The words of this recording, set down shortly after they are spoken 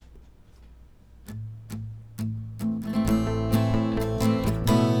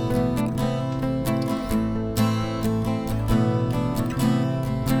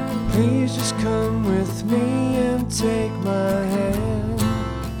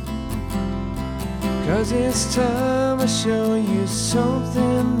'Cause it's time I show you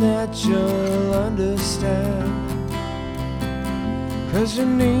something that you'll understand. 'Cause you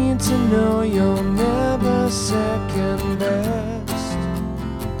need to know you're never second best.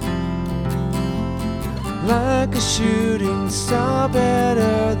 Like a shooting star,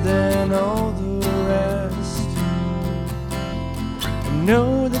 better than all the rest. I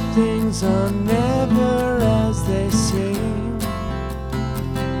know that things are never as they seem,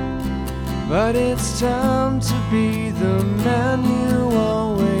 but it's time to be the man you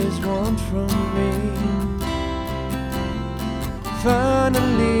always want from me.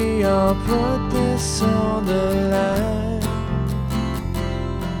 Finally, I'll put this on the line.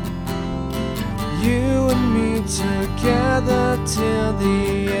 You and me together till the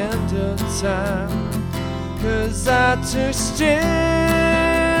end of time. 'Cause I took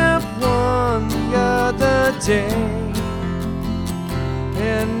step one the other day,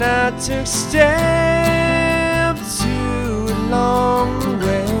 and I took step two along the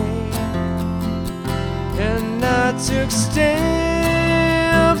way, and I took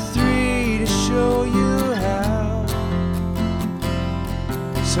step three to show you how.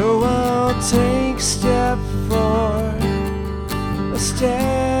 So I'll take step four, a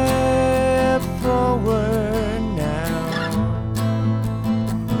step forward now.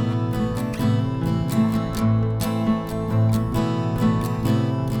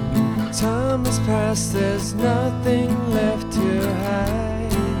 Time has passed, there's nothing left to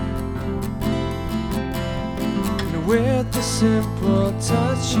hide. And with a simple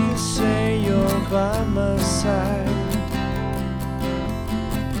touch you say you're by my side.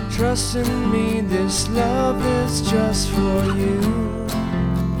 Trust in me, this love is just for you.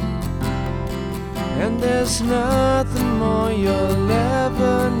 And there's nothing more you'll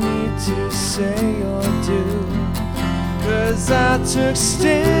ever need to say or do. 'Cause I took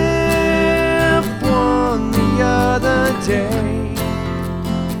step one the other day,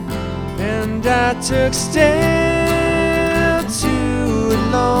 and I took step two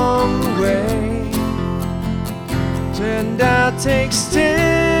along the way, and I'll take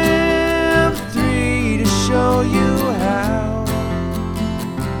step three to show you how.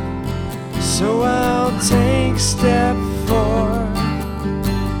 So I'll take step four,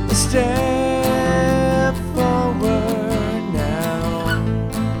 a step forward now.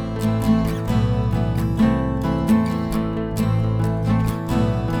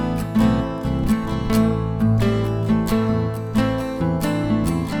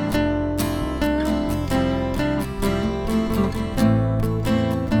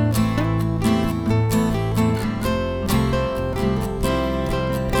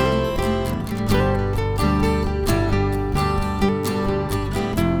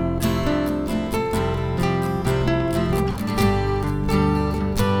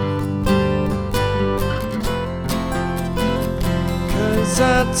 'Cause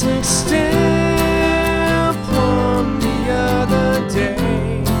I took step one the other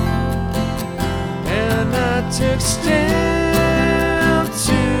day, and I took step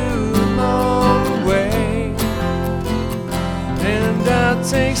two along the way, and I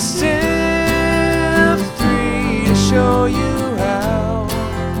take step